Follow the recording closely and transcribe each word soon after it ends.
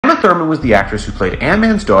Emma Thurman was the actress who played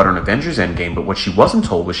Antman's daughter in Avengers Endgame, but what she wasn't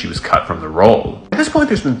told was she was cut from the role. At this point,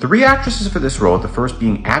 there's been 3 actresses for this role, the first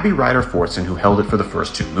being Abby Ryder Fortson, who held it for the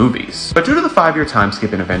first 2 movies. But due to the 5-year time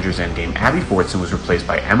skip in Avengers Endgame, Abby Fortson was replaced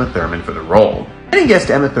by Emma Thurman for the role. Many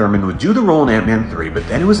guessed Emma Thurman would do the role in Ant-Man 3, but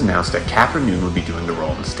then it was announced that Catherine Newton would be doing the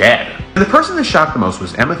role instead. And the person that shocked the most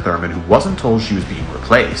was Emma Thurman, who wasn't told she was being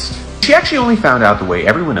replaced. She actually only found out the way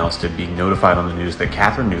everyone else did, being notified on the news that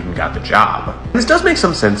Catherine Newton got the job. And this does make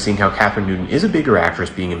some sense, seeing how Catherine Newton is a bigger actress,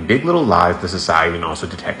 being in Big Little Lies, The Society, and also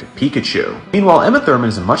Detective Pikachu. Meanwhile, Emma Thurman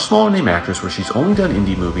is a much smaller name actress where she's only done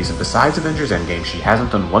indie movies, and besides Avengers Endgame, she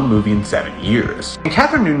hasn't done 1 movie in 7 years. And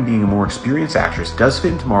Catherine Newton, being a more experienced actress, does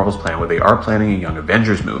fit into Marvel's plan where they are planning a Young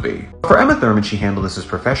Avengers movie. For Emma Thurman, she handled this as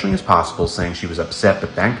professionally as possible, saying she was upset but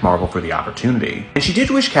thanked Marvel for the opportunity. And she did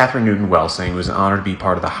wish Catherine Newton well, saying it was an honor to be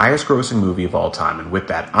part of the highest grossing movie of all time. And with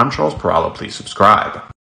that, I'm Charles Perallo. Please subscribe.